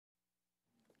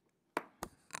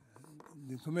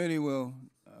The committee will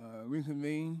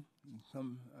reconvene,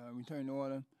 return to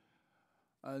order.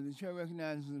 The chair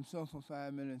recognizes himself for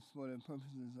 5 minutes for the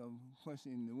purposes of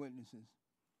questioning the witnesses.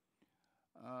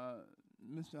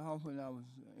 Mr. Hoffman, I was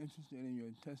interested in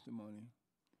your testimony.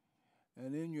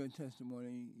 And in your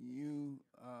testimony, you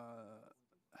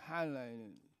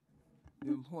highlighted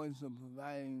the importance of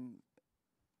providing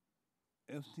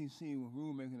FTC with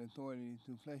rulemaking authority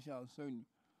to flesh out certain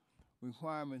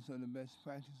requirements of the Best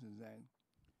Practices Act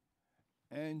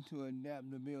and to adapt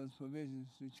the bill's provisions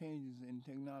to changes in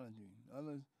technology.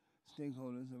 Other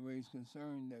stakeholders have raised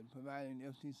concern that providing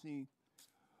the FTC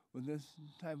with this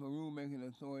type of rulemaking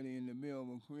authority in the bill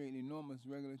will create enormous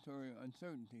regulatory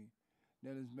uncertainty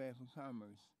that is bad for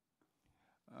commerce.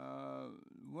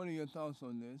 What are your thoughts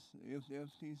on this? If the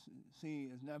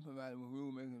FTC is not provided with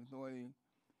rulemaking authority,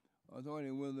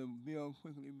 will the bill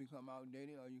quickly become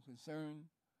outdated? Are you concerned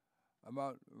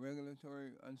about regulatory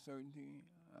uncertainty?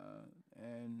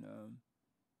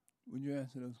 Would you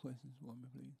answer those questions for me,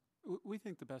 please? We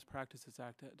think the Best Practices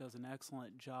Act does an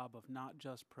excellent job of not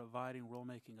just providing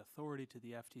rulemaking authority to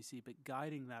the FTC, but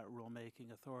guiding that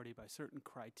rulemaking authority by certain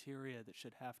criteria that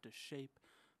should have to shape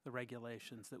the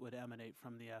regulations that would emanate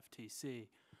from the FTC.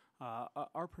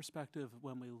 Our perspective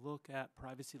when we look at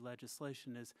privacy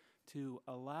legislation is to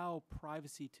allow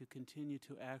privacy to continue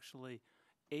to actually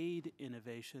aid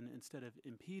innovation instead of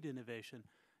impede innovation.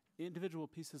 Individual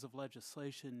pieces of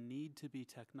legislation need to be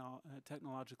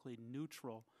technologically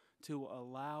neutral to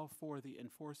allow for the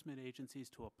enforcement agencies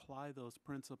to apply those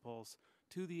principles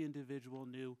to the individual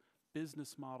new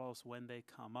business models when they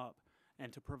come up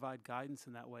and to provide guidance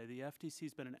in that way. The FTC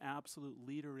has been an absolute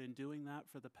leader in doing that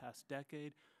for the past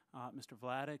decade. Mr.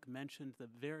 Vladeck mentioned the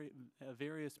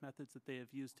various methods that they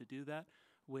have used to do that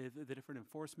with the different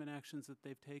enforcement actions that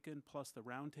they've taken, plus the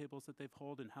roundtables that they've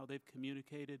held and how they've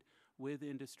communicated with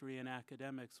industry and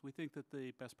academics. We think that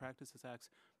the Best Practices Act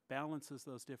balances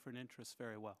those different interests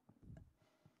very well.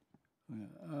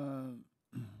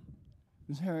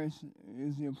 Ms. Harris,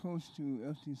 is the approach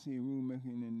to FTC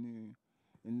rulemaking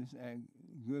in this act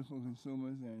good for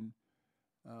consumers, and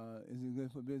is it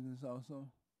good for business also?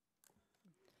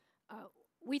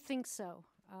 We think so.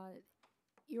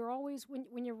 You're always,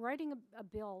 when you're writing a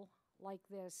bill like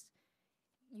this,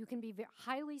 you can be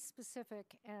highly specific,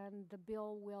 and the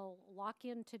bill will lock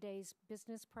in today's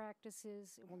business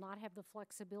practices. It will not have the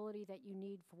flexibility that you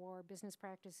need for business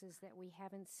practices that we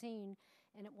haven't seen,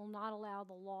 and it will not allow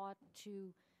the law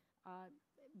to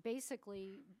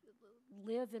basically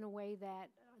live in a way that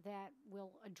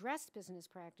will address business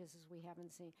practices we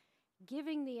haven't seen.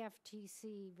 Giving the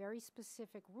FTC very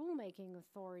specific rulemaking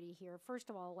authority here,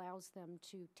 first of all, allows them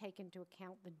to take into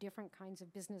account the different kinds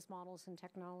of business models and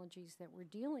technologies that we're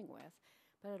dealing with.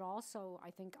 But it also, I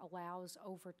think, allows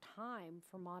over time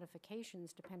for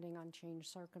modifications depending on changed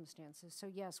circumstances. So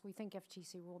yes, we think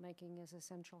FTC rulemaking is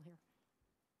essential here.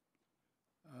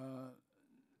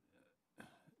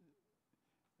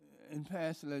 In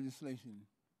past legislation,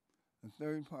 a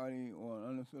third party or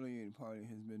an unaffiliated party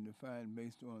has been defined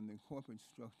based on the corporate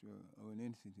structure of an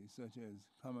entity, such as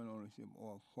common ownership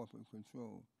or corporate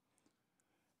control.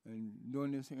 And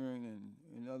during this hearing and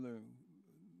in other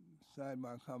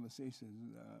sidebar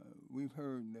conversations, we've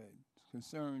heard that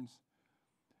concerns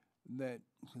that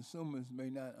consumers may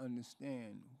not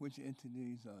understand which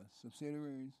entities are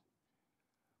subsidiaries,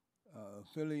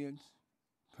 affiliates,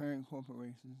 parent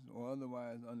corporations, or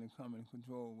otherwise under common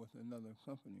control with another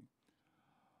company.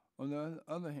 On the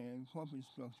other hand, corporate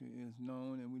structure is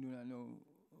known, and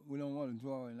we don't want to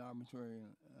draw an arbitrary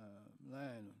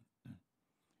line.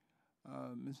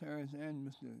 Ms. Harris and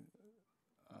Mr.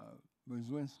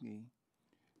 Mierzwinski,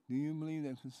 do you believe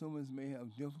that consumers may have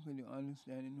difficulty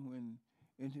understanding when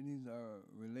entities are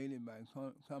related by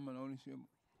common ownership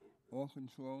or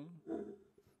control?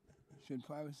 Should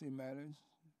privacy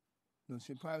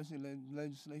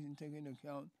legislation take into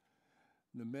account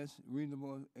the best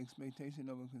reasonable expectation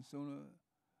of a consumer,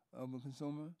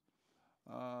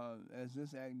 as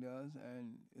this act does,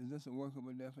 and is this a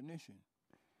workable definition?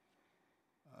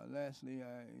 Lastly,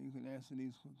 you can answer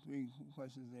these three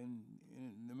questions in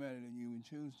the manner that you would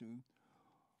choose to.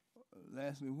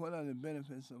 Lastly, what are the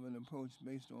benefits of an approach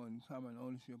based on common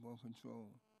ownership or control?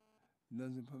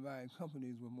 Does it provide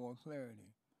companies with more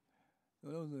clarity? So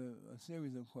those are a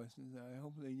series of questions.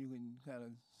 Hopefully you can kind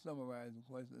of summarize the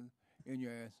questions in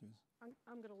your answers.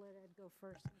 I'm going to let Ed go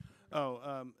first.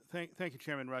 Thank you,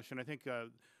 Chairman Rush. And I think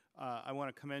I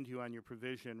want to commend you on your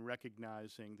provision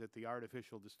recognizing that the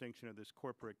artificial distinction of this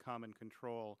corporate common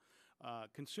control,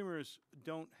 consumers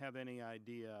don't have any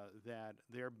idea that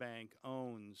their bank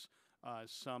owns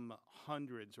some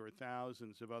hundreds or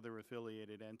thousands of other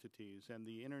affiliated entities, and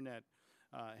the Internet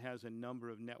has a number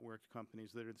of networked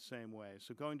companies that are the same way.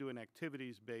 So going to an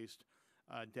activities-based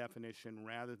definition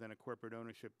rather than a corporate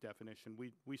ownership definition,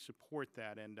 we support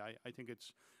that, and I think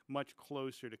it's much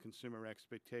closer to consumer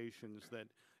expectations that,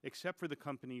 except for the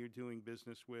company you're doing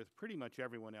business with, pretty much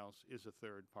everyone else is a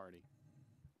third party.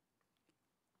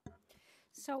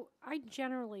 So I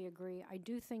generally agree. I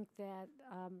do think that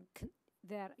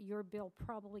that your bill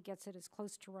probably gets it as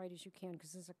close to right as you can,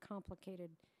 because it's a complicated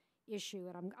issue,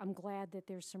 and I'm glad that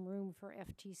there's some room for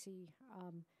FTC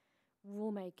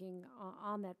rulemaking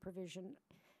on that provision.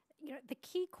 You know, the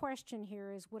key question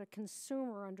here is, would a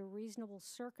consumer under reasonable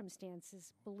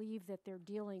circumstances believe that they're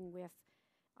dealing with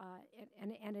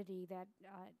an entity that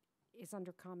is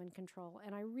under common control?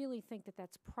 And I really think that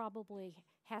that's probably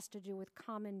has to do with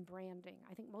common branding.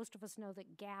 I think most of us know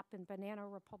that Gap and Banana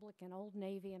Republic and Old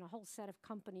Navy and a whole set of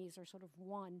companies are sort of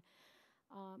one.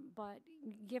 But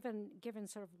given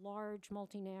sort of large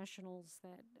multinationals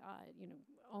that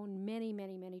own many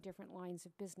different lines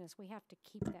of business, we have to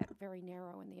keep that very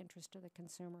narrow in the interest of the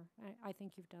consumer. I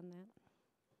think you've done that.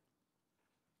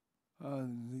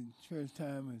 The chair's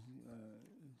time is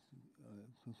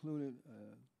concluded.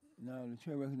 Now the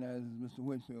chair recognizes Mr.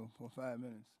 Whitfield for 5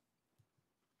 minutes.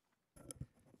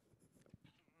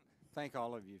 Thank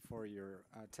all of you for your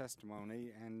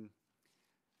testimony, and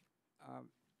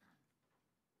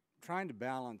trying to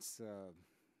balance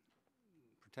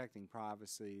protecting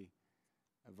privacy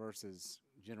versus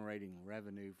generating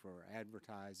revenue for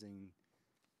advertising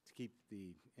to keep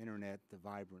the Internet the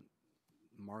vibrant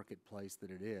marketplace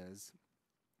that it is.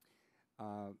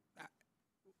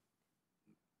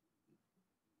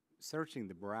 Searching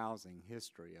the browsing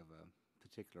history of a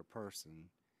particular person,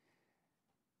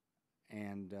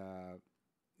 and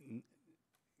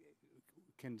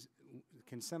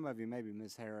can some of you, maybe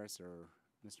Ms. Harris or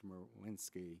Mr.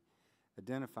 Mierzwinski,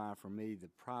 identify for me the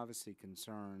privacy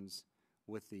concerns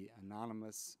with the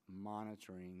anonymous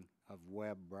monitoring of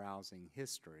web browsing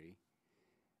history,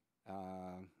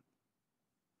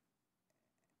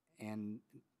 and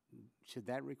should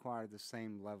that require the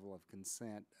same level of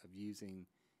consent of using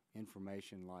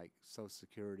information like Social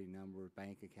Security numbers,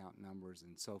 bank account numbers,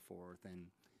 and so forth? And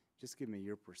just give me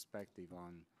your perspective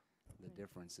on the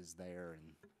differences there.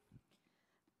 And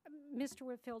Mr.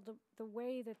 Whitfield, the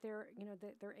way that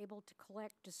they're able to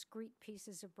collect discrete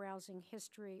pieces of browsing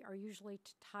history are usually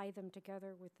to tie them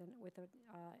together with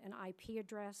an IP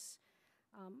address.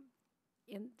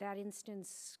 In that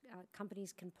instance,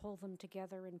 companies can pull them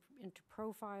together into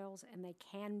profiles, and they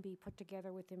can be put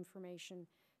together with information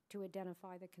to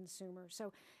identify the consumer.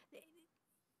 So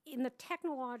in the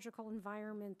technological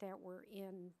environment that we're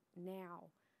in now,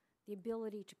 the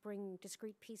ability to bring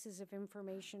discrete pieces of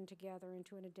information together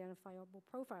into an identifiable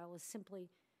profile is simply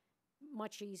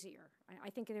much easier. I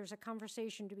think there's a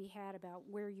conversation to be had about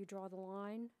where you draw the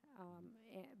line,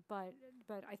 but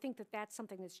I think that that's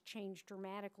something that's changed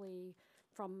dramatically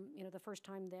from the first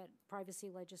time that privacy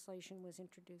legislation was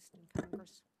introduced in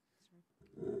Congress.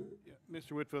 Yeah,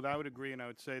 Mr. Whitfield, I would agree, and I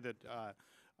would say that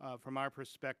from our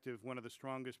perspective, one of the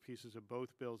strongest pieces of both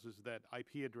bills is that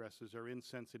IP addresses are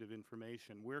insensitive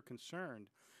information. We're concerned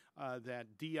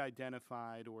that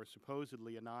de-identified or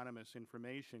supposedly anonymous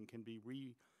information can be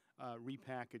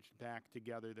repackaged back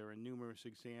together. There are numerous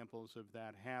examples of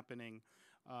that happening,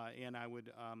 and I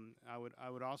would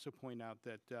also point out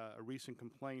that a recent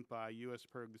complaint by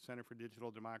USPIRG, the Center for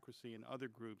Digital Democracy, and other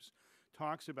groups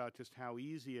talks about just how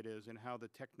easy it is and how the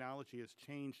technology has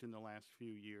changed in the last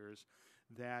few years,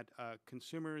 that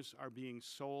consumers are being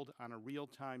sold on a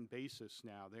real-time basis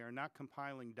now. They are not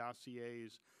compiling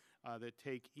dossiers that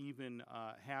take even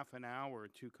half an hour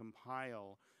to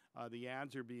compile. The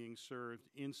ads are being served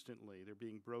instantly. They're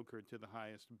being brokered to the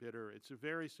highest bidder. It's a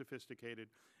very sophisticated,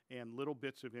 and little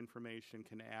bits of information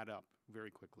can add up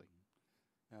very quickly.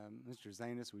 Mr.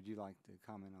 Zaneis, would you like to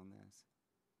comment on this?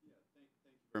 Yeah, thank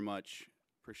you very much.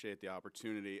 Appreciate the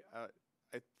opportunity.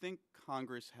 I think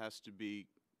Congress has to be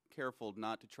careful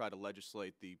not to try to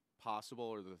legislate the possible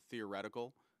or the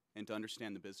theoretical, and to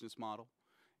understand the business model.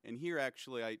 And here,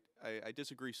 actually, I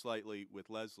disagree slightly with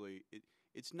Leslie.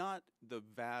 It's not the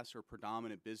vast or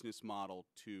predominant business model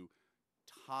to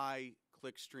tie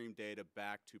clickstream data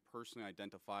back to personally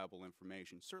identifiable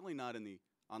information, certainly not in the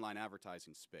online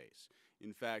advertising space.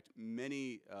 In fact,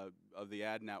 many of the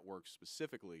ad networks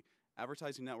specifically,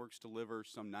 advertising networks deliver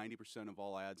some 90% of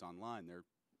all ads online. They're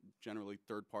generally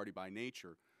third-party by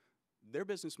nature. Their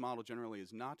business model generally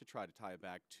is not to try to tie it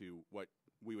back to what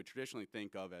we would traditionally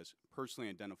think of as personally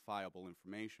identifiable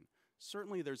information.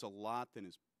 Certainly there's a lot that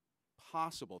is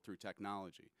possible through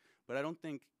technology, But I don't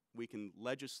think we can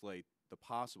legislate the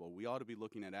possible. We ought to be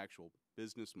looking at actual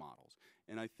business models.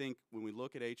 And I think when we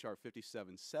look at H.R.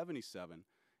 5777,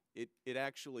 it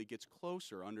actually gets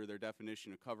closer under their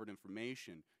definition of covered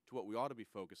information to what we ought to be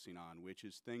focusing on, which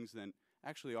is things that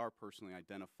actually are personally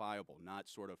identifiable, not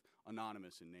sort of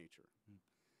anonymous in nature.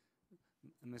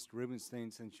 Mr.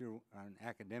 Rubinstein, since you're an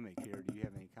academic here, do you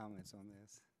have any comments on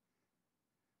this?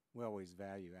 We always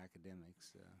value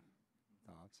academics'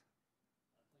 thoughts.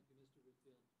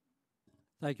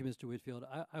 Thank you, Mr. Whitfield.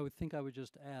 I would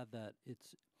just add that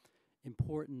it's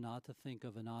important not to think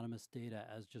of anonymous data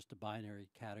as just a binary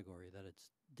category, that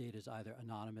it's data is either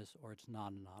anonymous or it's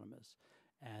non-anonymous.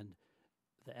 And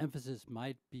the emphasis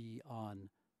might be on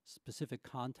specific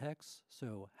contexts,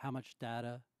 so how much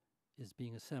data is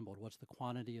being assembled, what's the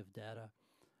quantity of data,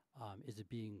 is it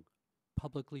being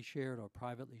publicly shared or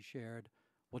privately shared,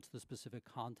 what's the specific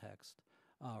context,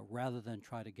 rather than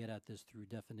try to get at this through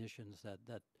definitions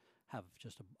that have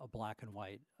just a black and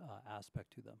white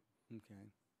aspect to them. Okay.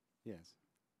 Yes.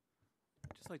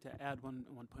 I'd just like to add one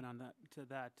point on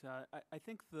that. I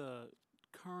think the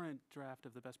current draft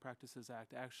of the Best Practices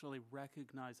Act actually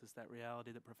recognizes that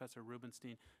reality that Professor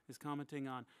Rubinstein is commenting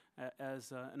on.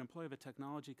 As an employee of a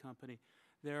technology company,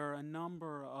 there are a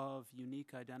number of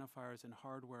unique identifiers in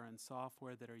hardware and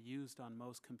software that are used on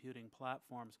most computing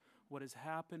platforms. What is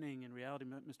happening in reality,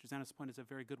 Mr. Zaneis' point is a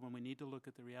very good one, we need to look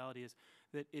at the reality, is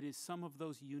that it is some of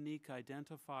those unique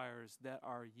identifiers that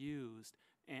are used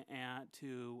and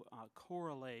to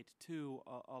correlate to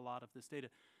a lot of this data.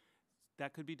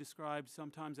 That could be described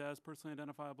sometimes as personally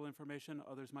identifiable information.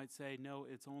 Others might say, no,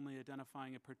 it's only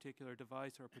identifying a particular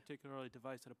device or a particular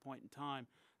device at a point in time.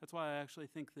 That's why I actually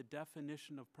think the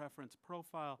definition of preference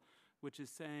profile, which is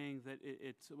saying that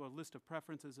it's a list of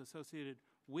preferences associated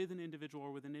with an individual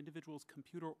or with an individual's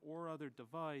computer or other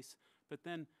device, but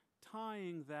then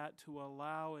tying that to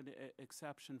allow an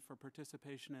exception for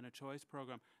participation in a choice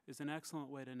program is an excellent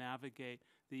way to navigate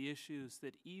the issues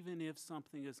that even if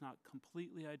something is not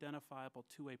completely identifiable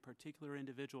to a particular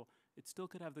individual, it still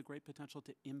could have the great potential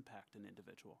to impact an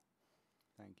individual.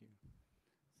 Thank you.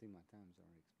 See, my time's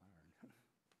already expired. It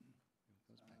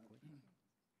goes back quickly.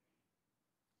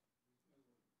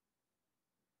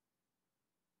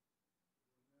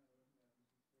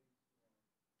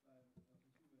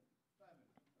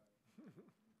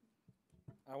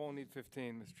 I won't need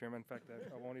 15, Mr. Chairman. In fact,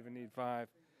 I won't even need 5.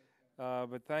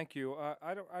 But thank you.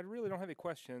 I really don't have any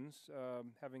questions,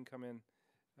 having come in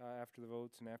after the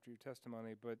votes and after your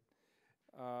testimony. But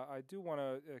I do want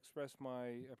to express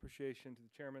my appreciation to the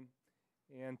chairman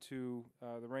and to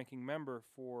the ranking member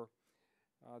for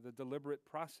the deliberate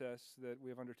process that we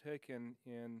have undertaken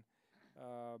in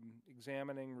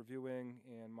examining, reviewing,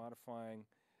 and modifying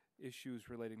issues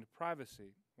relating to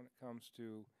privacy when it comes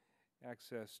to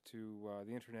access to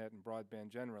the internet and broadband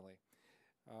generally.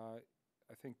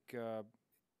 I think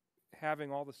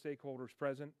having all the stakeholders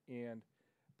present and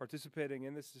participating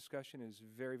in this discussion is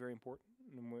very, very important.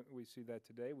 And we see that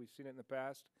today. We've seen it in the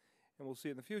past, and we'll see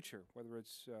it in the future, whether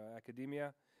it's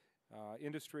academia,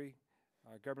 industry,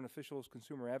 government officials,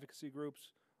 consumer advocacy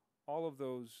groups. All of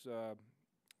those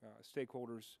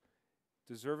stakeholders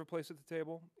deserve a place at the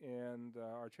table, and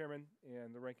our chairman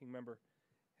and the ranking member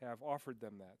have offered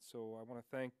them that. So I want to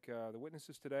thank the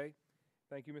witnesses today.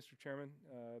 Thank you, Mr. Chairman,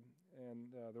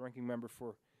 and the ranking member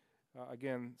for,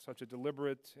 again, such a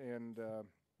deliberate and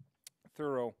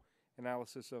thorough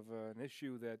analysis of an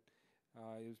issue that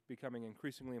is becoming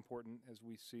increasingly important as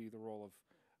we see the role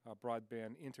of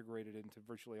broadband integrated into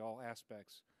virtually all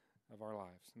aspects of our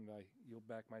lives. And I yield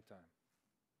back my time.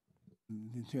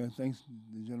 The chair thanks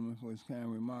the gentleman for his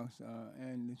kind remarks,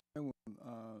 and the chair will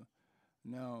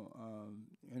now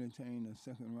entertain a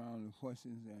second round of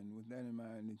questions. And with that in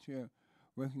mind, the chair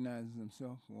recognizes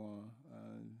himself for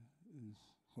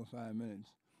 5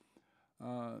 minutes.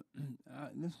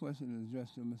 This question is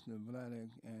addressed to Mr.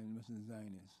 Vladeck and Mrs.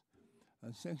 Zaneis.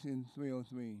 Section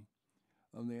 303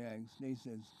 of the Act states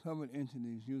that covered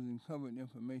entities using covered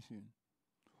information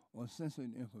or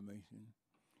censored information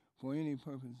for any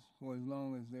purpose for as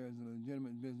long as there is a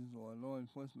legitimate business or law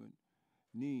enforcement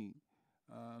need.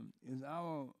 Is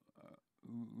our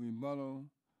rebuttal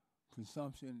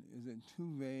presumption, is it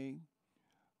too vague?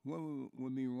 What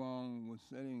would be wrong with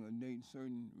setting a date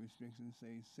certain restrictions,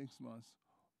 say 6 months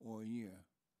or a year?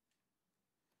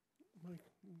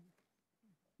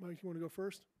 Mike, you want to go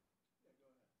first?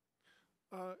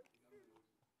 Yeah, go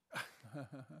ahead.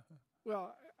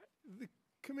 Well, the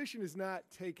Commission is not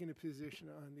taking a position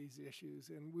on these issues,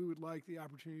 and we would like the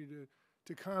opportunity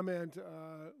to comment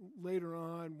later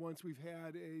on once we've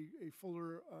had a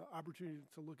fuller opportunity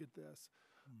to look at this.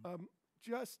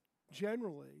 Just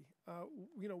generally,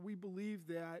 we believe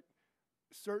that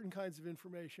certain kinds of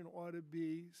information ought to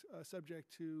be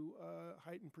subject to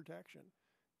heightened protection.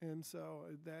 And so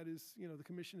that is, the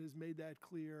Commission has made that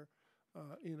clear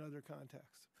in other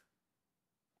contexts.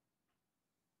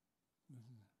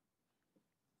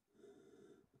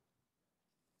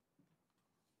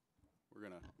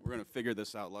 We're gonna figure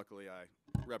this out. Luckily, I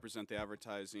represent the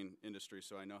advertising industry,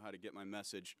 so I know how to get my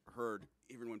message heard,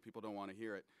 even when people don't want to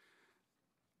hear it.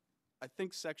 I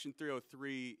think Section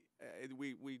 303,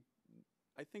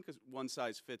 I think a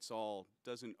one-size-fits-all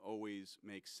doesn't always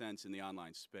make sense in the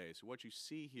online space. What you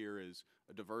see here is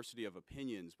a diversity of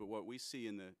opinions, but what we see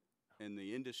in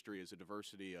the industry is a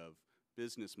diversity of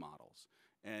business models.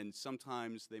 And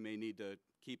sometimes they may need to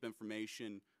keep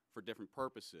information for different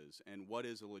purposes, and what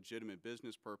is a legitimate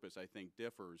business purpose, I think,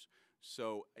 differs.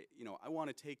 So, I want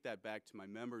to take that back to my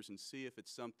members and see if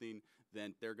it's something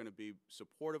that they're going to be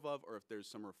supportive of, or if there's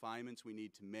some refinements we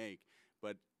need to make.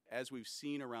 But as we've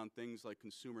seen around things like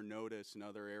consumer notice and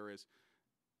other areas,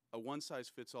 a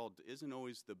one-size-fits-all isn't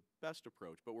always the best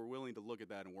approach, but we're willing to look at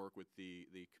that and work with the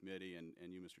committee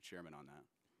and you, Mr. Chairman, on that.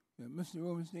 Yeah, Mr.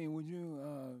 Rubinstein, would you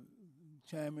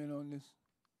chime in on this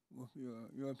with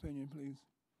your opinion, please?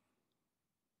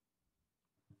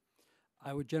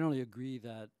 I would generally agree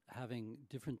that having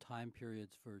different time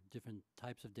periods for different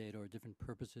types of data or different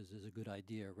purposes is a good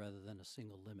idea rather than a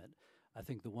single limit. I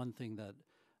think the one thing that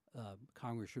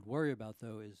Congress should worry about,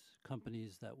 though, is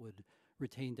companies that would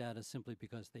retain data simply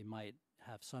because they might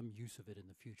have some use of it in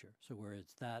the future. So where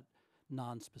it's that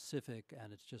non-specific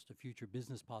and it's just a future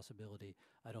business possibility,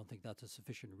 I don't think that's a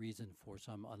sufficient reason for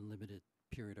some unlimited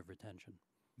period of retention.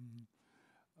 Mm-hmm.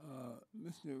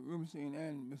 Mr. Rubinstein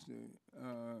and Mr.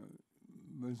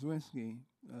 Mierzwinski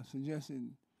suggested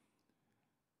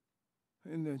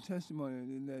in their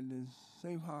testimony that the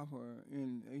safe harbor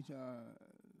in H.R.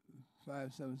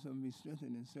 577 be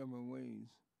strengthened in several ways.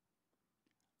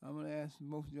 I'm going to ask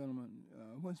both gentlemen,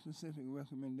 what specific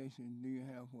recommendations do you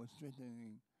have for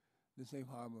strengthening the safe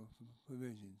harbor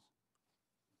provisions?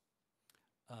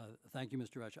 Thank you,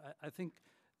 Mr. Rush. I think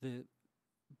the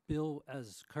bill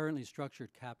as currently structured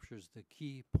captures the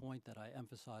key point that I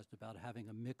emphasized about having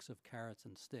a mix of carrots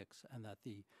and sticks, and that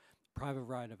the private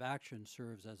right of action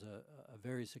serves as a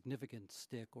very significant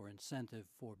stick or incentive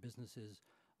for businesses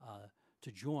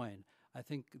to join. I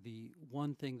think the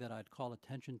one thing that I'd call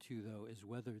attention to, though, is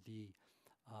whether the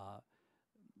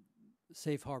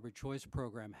Safe Harbor Choice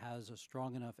Program has a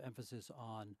strong enough emphasis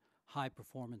on high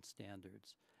performance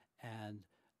standards. And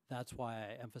that's why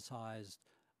I emphasized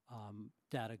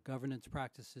data governance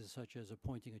practices such as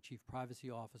appointing a chief privacy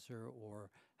officer or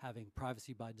having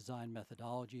privacy by design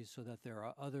methodologies, so that there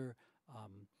are other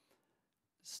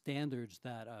standards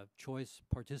that a choice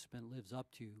participant lives up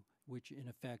to, which in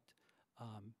effect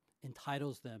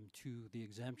entitles them to the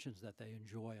exemptions that they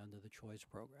enjoy under the choice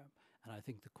program. And I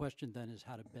think the question then is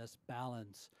how to best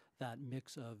balance that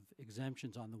mix of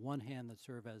exemptions on the one hand that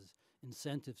serve as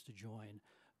incentives to join,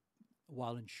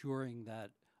 while ensuring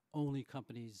that only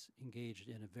companies engaged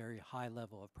in a very high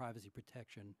level of privacy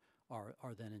protection are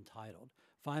then entitled.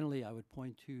 Finally, I would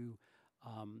point to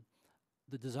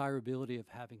the desirability of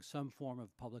having some form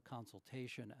of public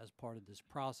consultation as part of this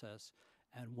process.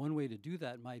 And one way to do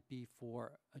that might be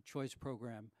for a choice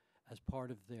program as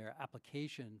part of their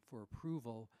application for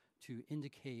approval to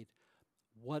indicate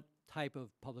what type of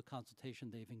public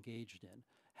consultation they've engaged in.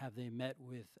 Have they met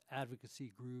with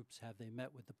advocacy groups? Have they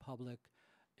met with the public?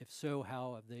 If so,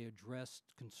 how have they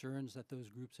addressed concerns that those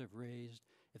groups have raised?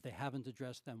 If they haven't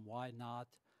addressed them, why not?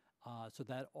 So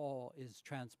that all is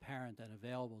transparent and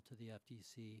available to the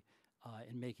FTC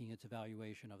in making its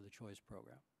evaluation of the choice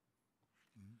program.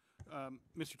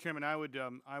 Mr. Chairman, I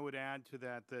would add to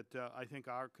that I think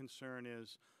our concern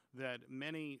is that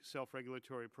many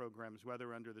self-regulatory programs,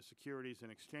 whether under the Securities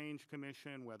and Exchange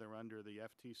Commission, whether under the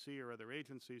FTC or other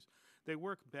agencies, they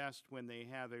work best when they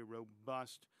have a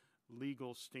robust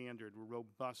legal standard, a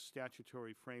robust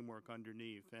statutory framework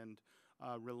underneath, and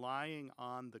relying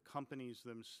on the companies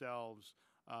themselves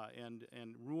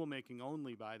and rulemaking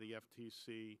only by the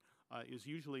FTC is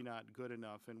usually not good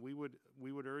enough. And we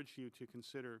would urge you to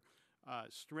consider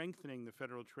strengthening the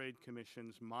Federal Trade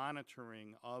Commission's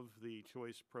monitoring of the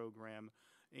choice program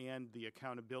and the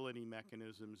accountability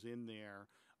mechanisms in there.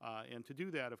 And to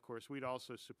do that, of course, we'd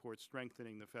also support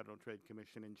strengthening the Federal Trade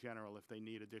Commission in general if they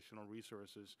need additional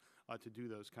resources to do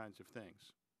those kinds of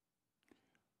things.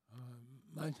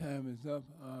 My time is up.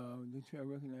 The chair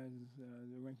recognizes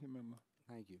the ranking member.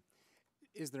 Thank you.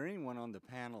 Is there anyone on the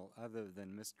panel other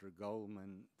than Mr.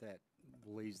 Goldman that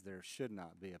believes there should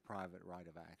not be a private right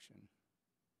of action?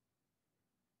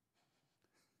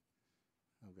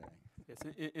 Okay. Yes,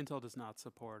 Intel does not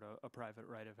support a private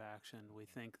right of action. We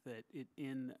think that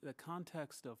in the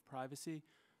context of privacy,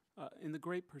 in the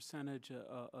great percentage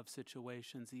of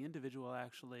situations, the individual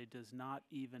actually does not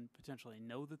even potentially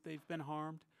know that they've been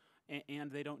harmed,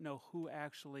 and they don't know who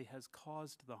actually has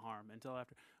caused the harm until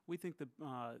after. We think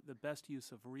the best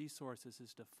use of resources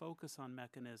is to focus on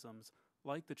mechanisms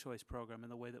like the choice program in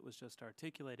the way that was just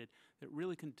articulated that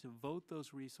really can devote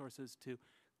those resources to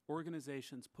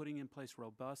organizations putting in place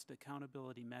robust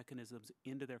accountability mechanisms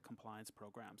into their compliance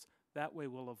programs. That way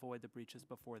we'll avoid the breaches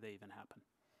before they even happen.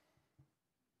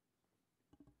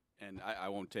 And I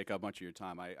won't take up much of your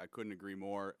time. I couldn't agree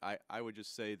more. I would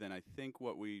just say then I think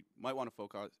what we might want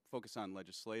to focus on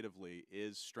legislatively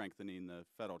is strengthening the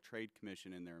Federal Trade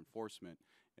Commission in their enforcement,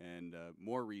 and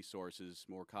more resources,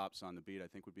 more cops on the beat I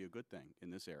think would be a good thing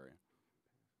in this area.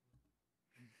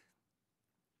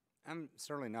 I'm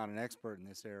certainly not an expert in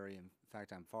this area. In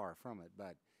fact, I'm far from it.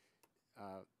 But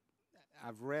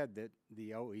I've read that the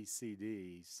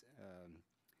OECD's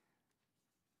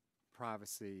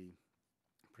privacy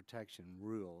protection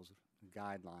rules,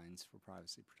 guidelines for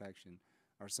privacy protection,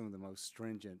 are some of the most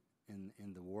stringent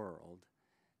in the world.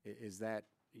 Is that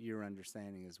your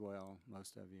understanding as well,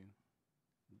 most of you?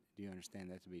 Do you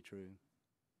understand that to be true?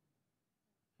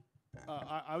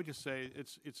 I would just say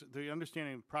it's the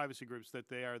understanding of privacy groups that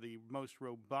they are the most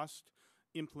robust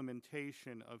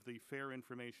implementation of the fair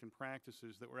information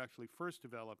practices that were actually first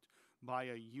developed by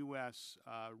a U.S.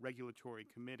 regulatory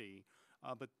committee.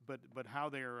 But how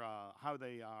they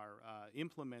are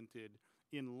implemented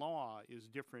in law is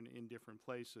different in different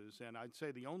places. And I'd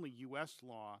say the only U.S.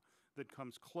 law that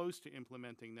comes close to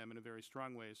implementing them in a very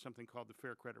strong way is something called the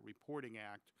Fair Credit Reporting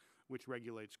Act, which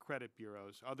regulates credit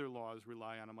bureaus. Other laws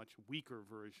rely on a much weaker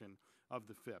version of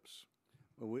the FIPS.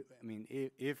 Well, I mean,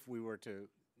 if we were to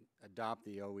adopt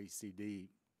the OECD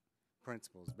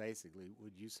principles, basically,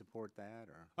 would you support that?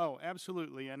 Or? Oh,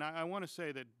 absolutely. And I want to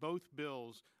say that both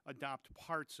bills adopt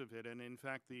parts of it. And in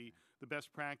fact, the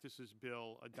best practices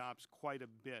bill adopts quite a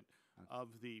bit of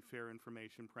the fair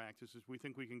information practices. We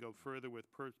think we can go further with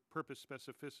purpose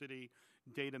specificity,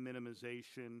 data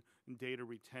minimization, data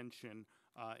retention,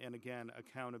 and again,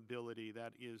 accountability.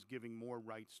 That is giving more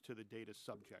rights to the data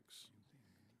subjects.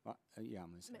 Yeah,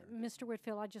 Ms. Mr.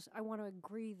 Whitfield, I want to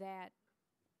agree that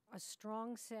a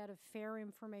strong set of fair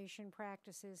information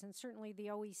practices, and certainly the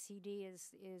OECD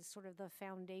is sort of the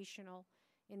foundational.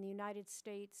 In the United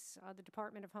States, the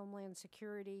Department of Homeland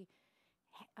Security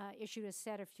issued a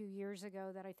set a few years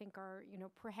ago that I think are,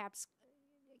 perhaps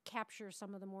capture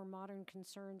some of the more modern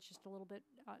concerns just a little bit,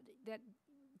 that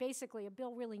basically a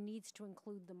bill really needs to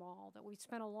include them all, that we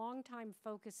spent a long time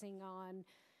focusing on,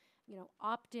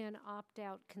 opt-in,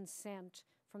 opt-out consent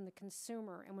from the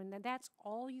consumer. And when that's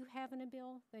all you have in a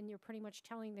bill, then you're pretty much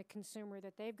telling the consumer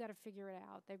that they've got to figure it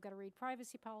out. They've got to read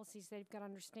privacy policies, they've got to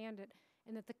understand it,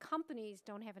 and that the companies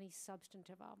don't have any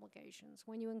substantive obligations.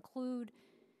 When you include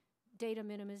data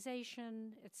minimization,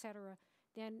 et cetera,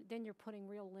 then you're putting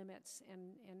real limits,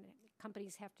 and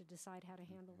companies have to decide how to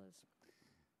handle this.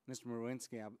 Mr.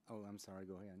 Mierzwinski, I'm sorry,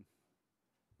 go ahead.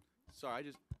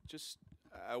 Sorry,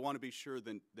 I want to be sure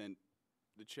that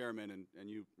the chairman and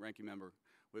you, Ranking Member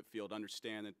Whitfield,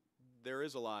 understand that there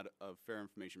is a lot of fair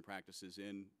information practices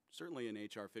certainly in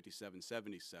HR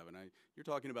 5777. You're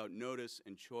talking about notice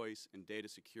and choice and data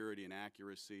security and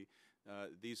accuracy.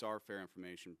 These are fair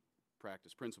information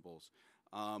practice principles.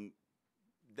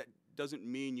 That doesn't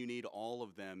mean you need all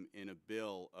of them in a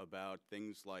bill about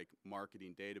things like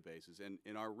marketing databases. And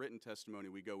in our written testimony,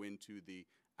 we go into the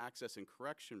access and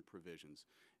correction provisions.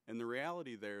 And the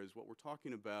reality there is what we're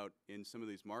talking about in some of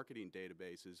these marketing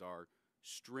databases are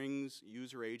strings,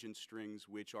 user agent strings,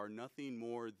 which are nothing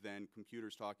more than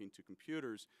computers talking to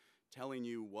computers, telling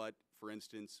you what, for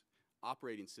instance,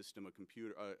 operating system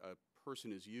a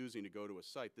person is using to go to a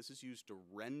site. This is used to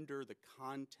render the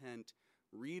content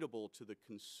readable to the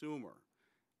consumer.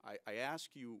 I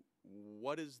ask you,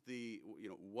 what is the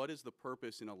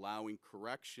purpose in allowing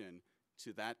correction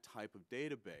to that type of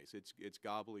database? It's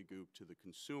gobbledygook to the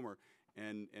consumer,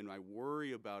 and I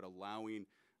worry about allowing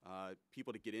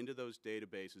people to get into those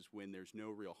databases when there's no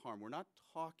real harm. We're not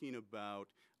talking about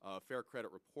Fair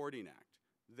Credit Reporting Act.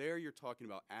 There you're talking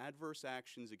about adverse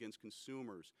actions against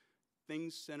consumers,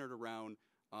 things centered around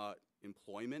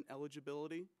employment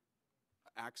eligibility,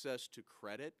 access to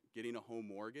credit, getting a home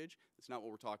mortgage. That's not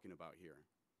what we're talking about here.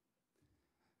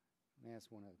 May I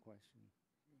ask one other question?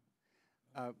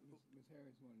 Ms.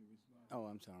 Harris wanted to respond. Oh,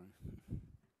 I'm sorry.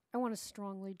 I want to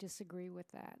strongly disagree with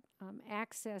that.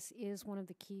 Access is one of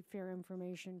the key fair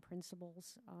information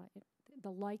principles.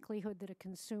 the likelihood that a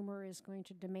consumer is going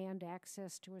to demand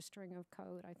access to a string of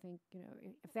code. I think,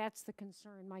 if that's the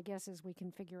concern, my guess is we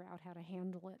can figure out how to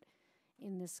handle it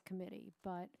in this committee.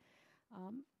 But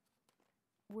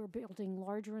we're building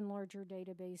larger and larger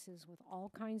databases with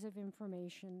all kinds of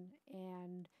information,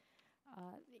 and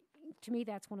to me,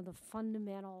 that's one of the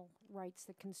fundamental rights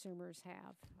that consumers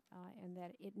have, and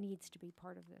that it needs to be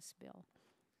part of this bill.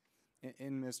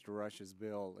 In Mr. Rush's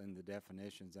bill, in the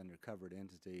definitions under covered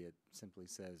entity, it simply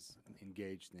says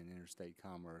engaged in interstate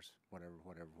commerce,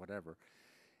 whatever.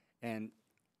 And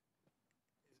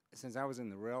since I was in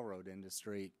the railroad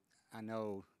industry, I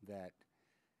know that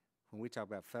when we talk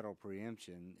about federal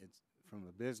preemption, it's from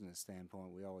a business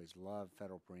standpoint, we always loved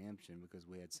federal preemption because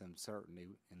we had some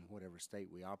certainty in whatever state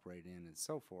we operate in and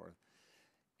so forth.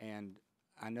 And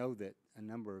I know that a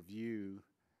number of you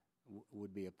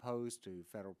would be opposed to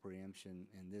federal preemption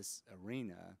in this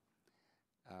arena.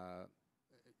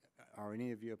 Are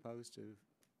any of you opposed to?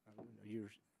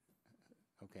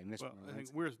 Okay, Mr. Well, I think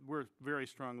we're very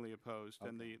strongly opposed,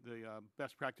 and the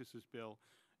best practices bill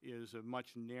is a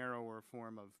much narrower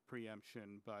form of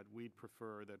preemption, but we'd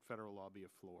prefer that federal law be a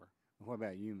floor. What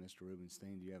about you, Mr.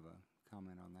 Rubinstein? Do you have a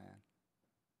comment on that?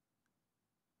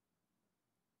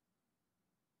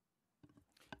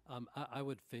 I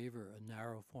would favor a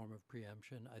narrow form of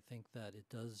preemption. I think that it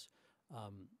does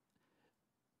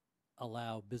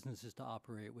allow businesses to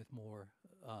operate with more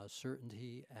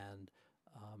certainty, and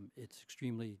it's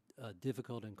extremely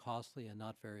difficult and costly and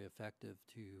not very effective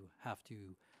to have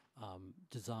to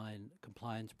design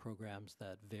compliance programs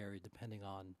that vary depending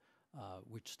on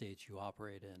which states you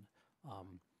operate in.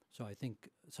 So I think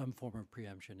some form of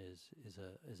preemption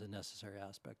is a necessary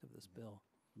aspect of this bill.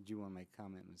 Did you want to make a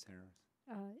comment, Ms. Harris?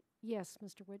 Yes,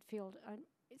 Mr. Whitfield.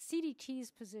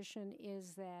 CDT's position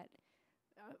is that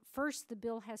first, the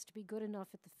bill has to be good enough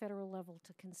at the federal level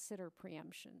to consider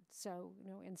preemption. So,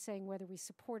 in saying whether we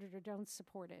support it or don't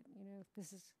support it,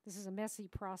 this is a messy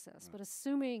process. But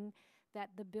assuming that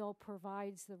the bill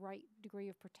provides the right degree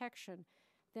of protection,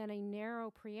 then a narrow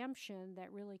preemption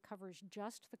that really covers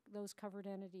just those covered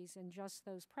entities and just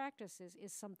those practices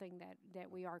is something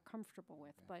that we are comfortable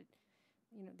with. But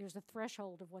there's a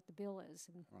threshold of what the bill is.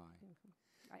 And,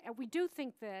 right. We do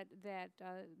think that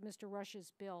Mr.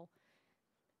 Rush's bill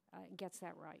gets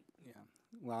that right. Yeah.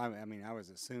 Well, I mean, I was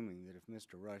assuming that if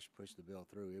Mr. Rush pushed the bill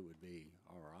through, it would be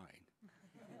all right.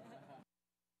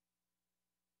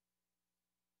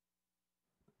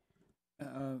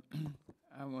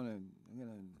 I want to get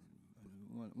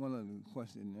one other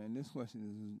question, and this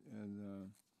question is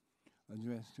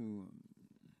addressed to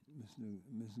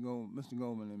Mr.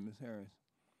 Goldman and Ms. Harris.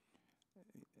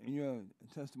 In your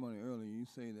testimony earlier, you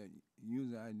say that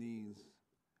user IDs,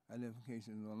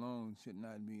 identifications alone, should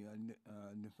not be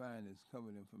defined as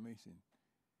covered information.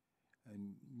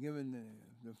 And given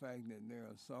the fact that there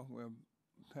are software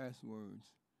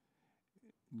passwords,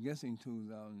 guessing tools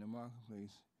out in the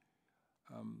marketplace,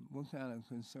 what kind of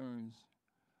concerns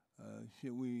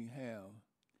should we have?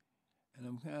 And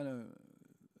I'm kind of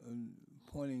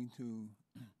pointing to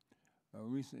a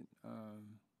recent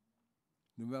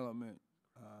development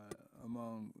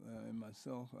among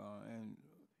myself and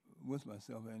with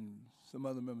myself and some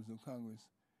other members of Congress.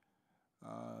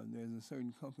 There's a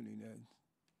certain company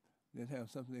that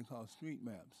have something they call street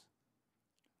maps.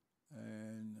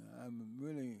 And I'm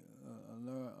really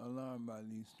alarmed by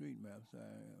these street maps.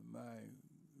 My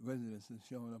residence has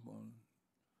shown up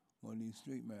on these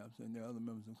street maps, and there are other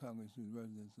members of Congress whose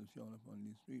residence have shown up on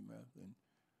these street maps, and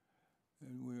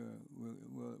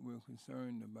we're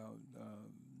concerned about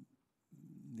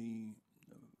the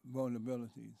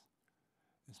vulnerabilities,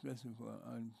 especially for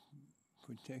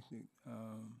unprotected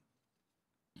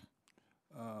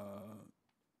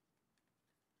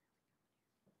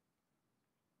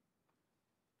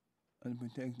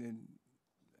unprotected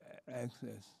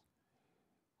access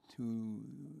to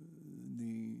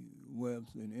the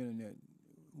webs and internet.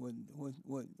 What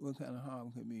kind of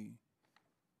harm could be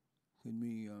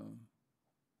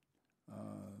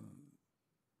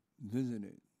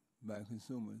visited by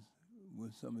consumers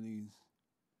with some of these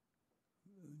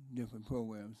different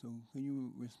programs? So can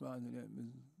you respond to that,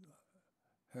 Ms.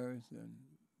 Harris and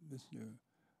Mr.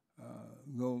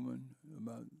 Goldman,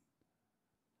 about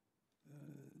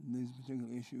this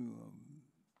particular issue?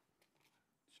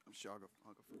 Sure, I'll go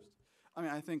first. I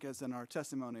mean, I think as in our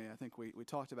testimony, I think we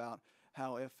talked about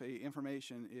how if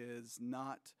information is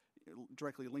not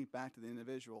directly linked back to the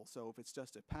individual, so if it's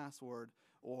just a password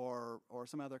or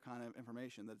some other kind of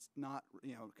information that's not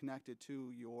connected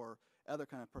to your other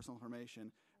kind of personal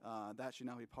information, that should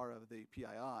now be part of the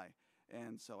PII.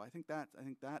 And so I think that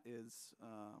is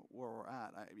where we're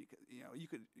at. You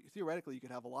could theoretically you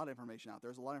could have a lot of information out there.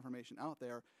 There's a lot of information out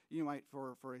there. You might,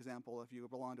 for example, if you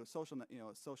belong to a social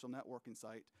networking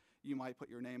site, you might put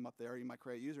your name up there. You might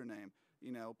create a username,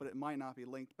 but it might not be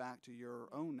linked back to your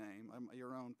own name,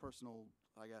 your own personal,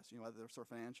 I guess, whether it's sort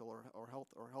of financial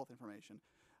or health information.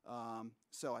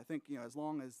 So I think as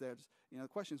long as there's the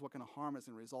question is what kind of harm is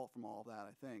going to result from all of that.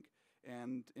 I think.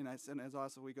 And as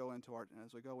also we go into our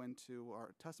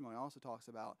testimony, also talks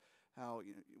about how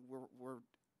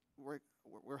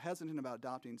we're hesitant about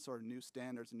adopting sort of new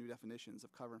standards and new definitions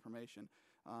of cover information.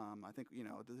 I think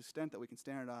to the extent that we can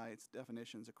standardize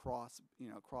definitions across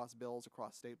bills,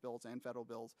 across state bills and federal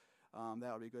bills,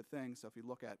 that would be a good thing. So if you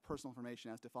look at personal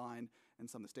information as defined in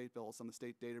some of the state bills, some of the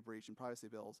state data breach and privacy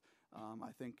bills,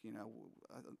 I think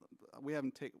we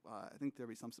haven't I think there'll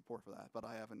be some support for that, but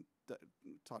I haven't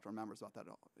talked to our members about that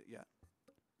yet.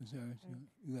 Ms. Harris,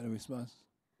 you got a response?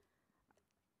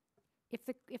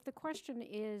 If the question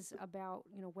is about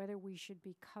whether we should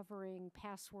be covering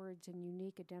passwords and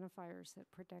unique identifiers that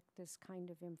protect this kind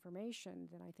of information,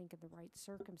 then I think in the right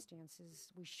circumstances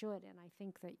we should, and I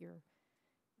think that your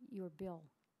bill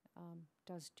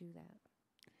does do that.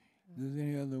 Does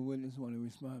any other witness want to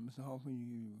respond? Mr.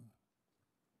 Hoffman,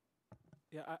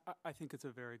 Yeah, I think it's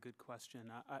a very good question.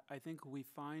 I think we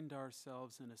find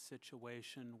ourselves in a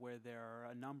situation where there are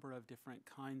a number of different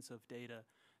kinds of data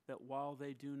that while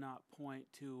they do not point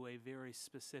to a very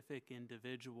specific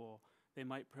individual, they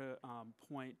might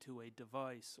point to a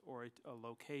device or a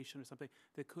location or something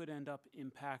that could end up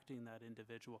impacting that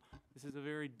individual. This is a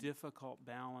very difficult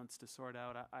balance to sort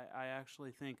out. I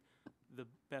actually think the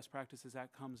best practices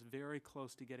act comes very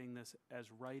close to getting this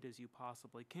as right as you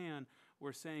possibly can.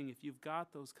 We're saying if you've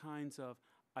got those kinds of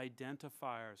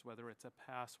identifiers, whether it's a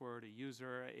password, a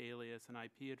user, alias, an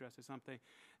IP address or something,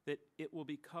 that it will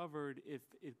be covered if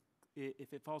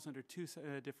it falls under two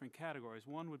different categories.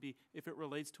 One would be if it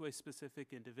relates to a specific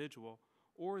individual,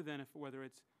 or then whether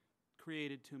it's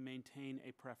created to maintain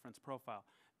a preference profile.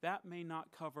 That may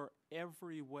not cover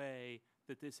every way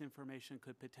that this information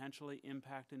could potentially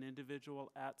impact an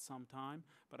individual at some time,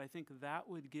 but I think that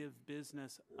would give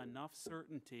business enough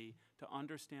certainty to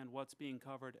understand what's being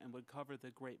covered and would cover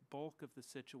the great bulk of the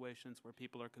situations where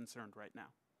people are concerned right now.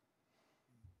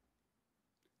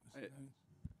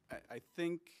 I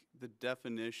think the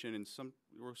definition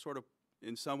we're sort of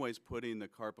in some ways putting the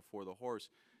cart before the horse.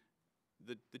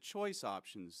 The choice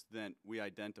options that we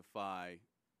identify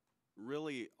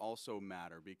really also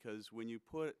matter, because when you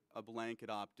put a blanket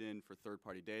opt-in for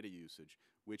third-party data usage,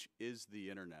 which is the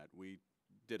internet, we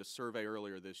did a survey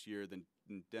earlier this year that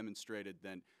demonstrated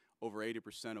that over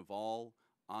 80% of all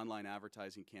online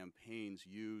advertising campaigns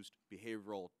used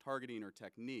behavioral targeting or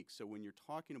techniques. So when you're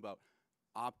talking about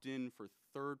opt-in for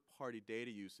third-party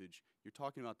data usage, you're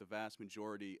talking about the vast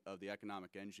majority of the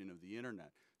economic engine of the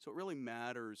internet. So it really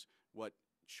matters what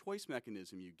choice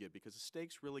mechanism you give, because the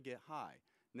stakes really get high.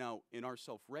 Now, in our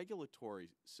self-regulatory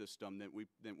system that we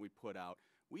put out,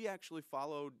 we actually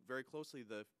followed very closely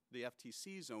the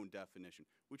FTC's own definition,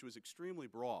 which was extremely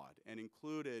broad and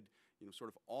included sort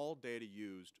of all data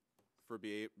used for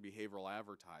behavioral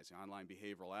advertising, online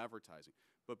behavioral advertising.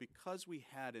 But because we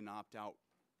had an opt-out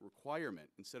requirement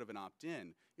instead of an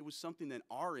opt-in, it was something that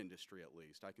our industry, at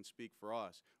least, I can speak for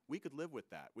us, we could live with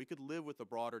that. We could live with a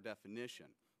broader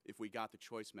definition if we got the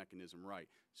choice mechanism right.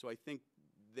 So I think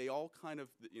they all kind of,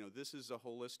 this is a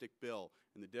holistic bill,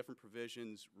 and the different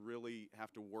provisions really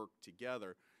have to work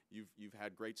together. You've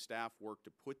had great staff work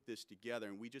to put this together,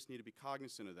 and we just need to be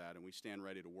cognizant of that, and we stand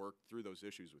ready to work through those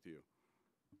issues with you.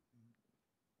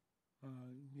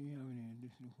 Do you have any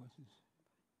additional questions?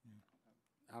 Yeah.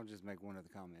 I'll just make one other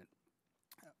comment.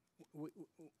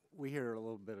 We hear a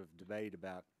little bit of debate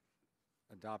about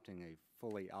adopting a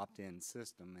fully opt-in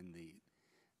system, and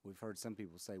we've heard some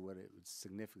people say what it would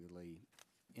significantly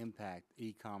impact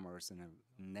e-commerce in a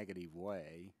negative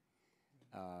way.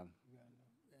 How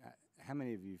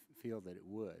many of you feel that it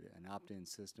would? An opt-in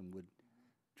system would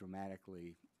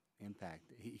dramatically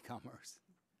impact e-commerce?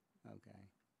 Okay,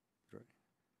 great.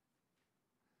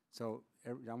 So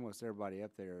almost everybody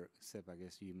up there, except I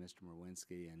guess you, Mr.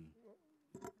 Mierzwinski, and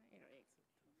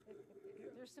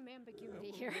there's some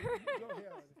ambiguity here. Go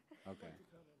ahead. okay.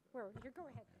 Go ahead.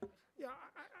 Yeah,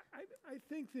 I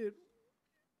think that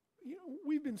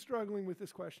we've been struggling with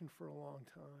this question for a long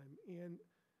time, and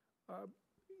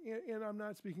I'm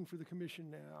not speaking for the commission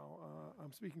now.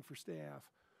 I'm speaking for staff.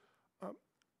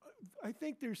 I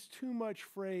think there's too much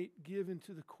freight given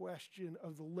to the question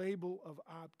of the label of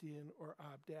opt-in or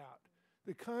opt-out.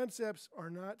 The concepts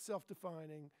are not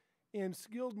self-defining, And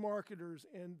skilled marketers,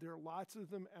 and there are lots of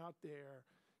them out there,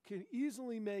 can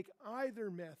easily make either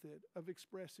method of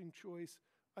expressing choice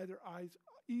either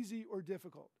easy or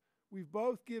difficult. We've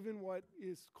both given what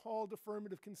is called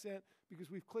affirmative consent because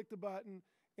we've clicked a button,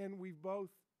 and we've both,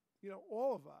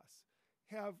 all of us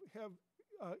have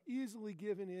easily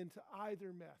given in to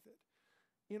either method.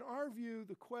 In our view,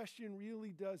 the question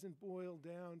really doesn't boil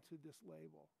down to this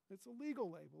label. It's a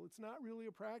legal label. It's not really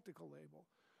a practical label.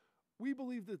 We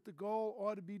believe that the goal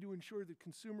ought to be to ensure that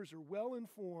consumers are well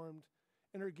informed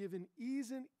and are given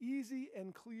easy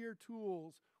and clear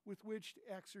tools with which to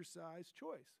exercise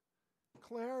choice.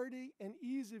 Clarity and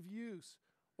ease of use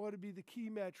ought to be the key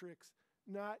metrics,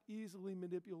 not easily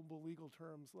manipulable legal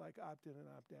terms like opt-in and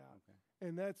opt-out. Okay.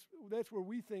 And that's where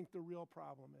we think the real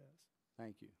problem is.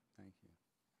 Thank you.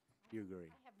 You agree?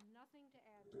 I have nothing to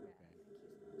add to that. I think he's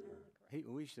entirely correct.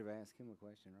 We should have asked him a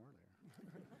question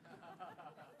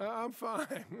earlier. I'm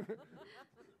fine.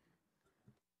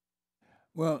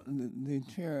 Well, the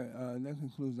chair, that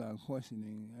concludes our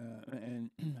questioning. And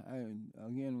I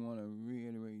again want to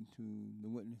reiterate to the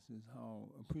witnesses how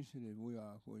appreciative we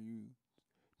are for you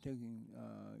taking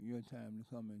your time to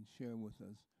come and share with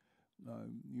us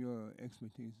your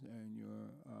expertise and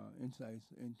your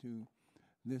insights into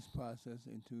this process,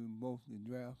 into both the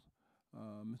draft,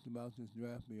 Mr. Boucher's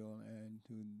draft bill, and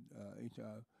to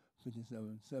H.R.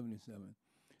 5777.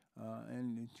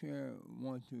 And the chair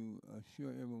wants to assure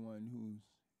everyone who's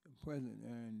present,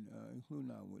 and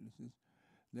including our witnesses,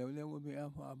 that there will be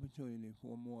ample opportunity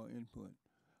for more input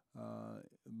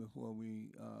before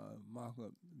we mark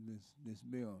up this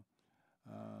bill.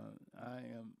 I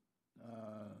am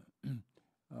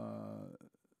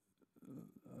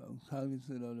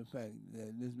cognizant of the fact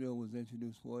that this bill was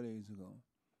introduced 4 days ago,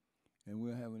 and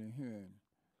we're having a hearing.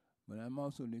 But I'm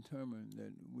also determined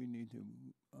that we need to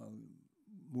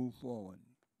move forward.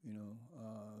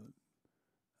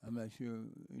 I'm not sure.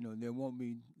 There won't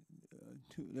be.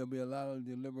 There'll be a lot of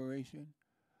deliberation,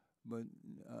 but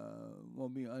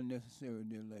won't be unnecessary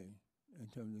delay in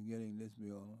terms of getting this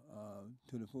bill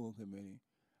to the full committee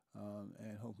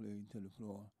and hopefully to the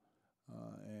floor.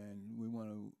 And we want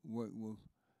to work with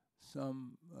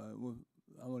some.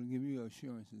 I want to give you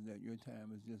assurances that your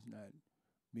time is just not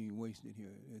being wasted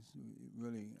here. It's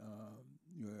really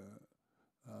your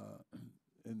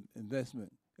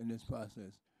investment in this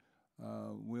process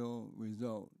will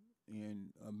result in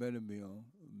a better bill,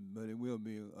 but it will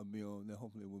be a bill that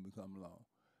hopefully will become law.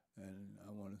 And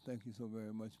I want to thank you so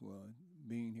very much for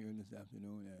being here this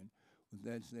afternoon. And with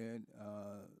that said,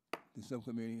 the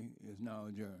subcommittee is now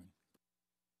adjourned.